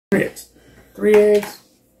grits. 3 eggs,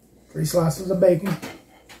 3 slices of bacon.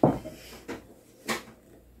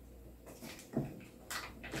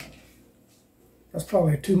 That's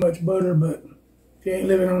probably too much butter, but if you ain't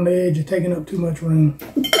living on the edge, you're taking up too much room.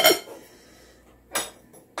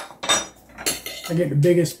 I get the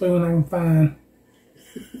biggest spoon I can find.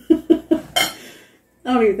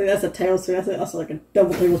 I don't even think that's a tablespoon. That's like a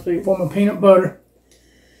double tablespoon. For my peanut butter.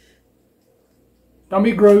 Don't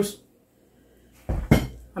be gross.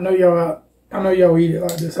 I know y'all eat it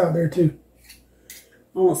like this out there too.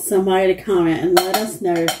 I want somebody to comment and let us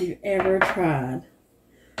know if you've ever tried,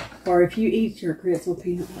 or if you eat your grits with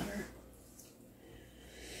peanut butter.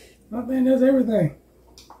 My man does everything.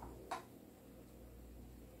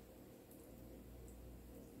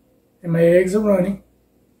 And my eggs are running.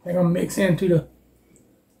 They're gonna mix into the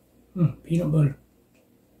peanut butter.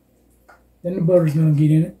 Then the butter's gonna get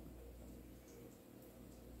in it.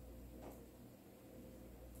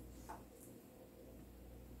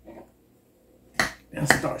 Now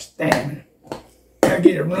start stabbing. Gotta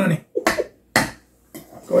get it running.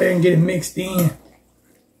 Go ahead and get it mixed in.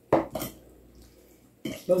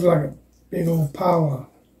 Looks like a big old pile of.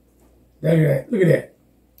 Look at that. Look at that.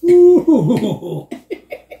 Ooh,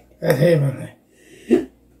 that's heavenly.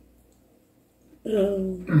 A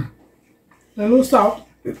little salt.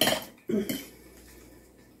 But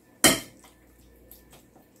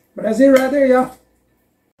that's it right there, y'all.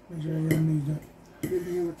 Make sure everybody needs that.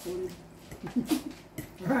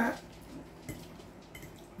 Alright.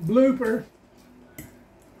 Blooper.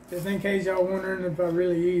 Just in case y'all wondering if I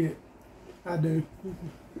really eat it. I do.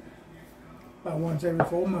 About once every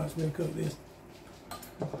 4 months we'll cook this.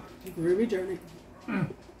 Groovy journey.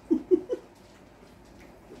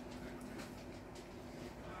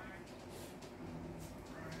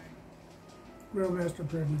 Grill master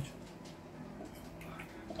privilege.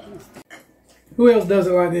 Who else does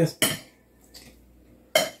it like this?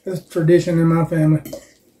 It's tradition in my family.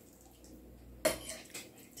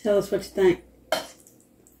 Tell us what you think.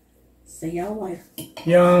 See y'all later.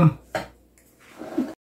 Yum.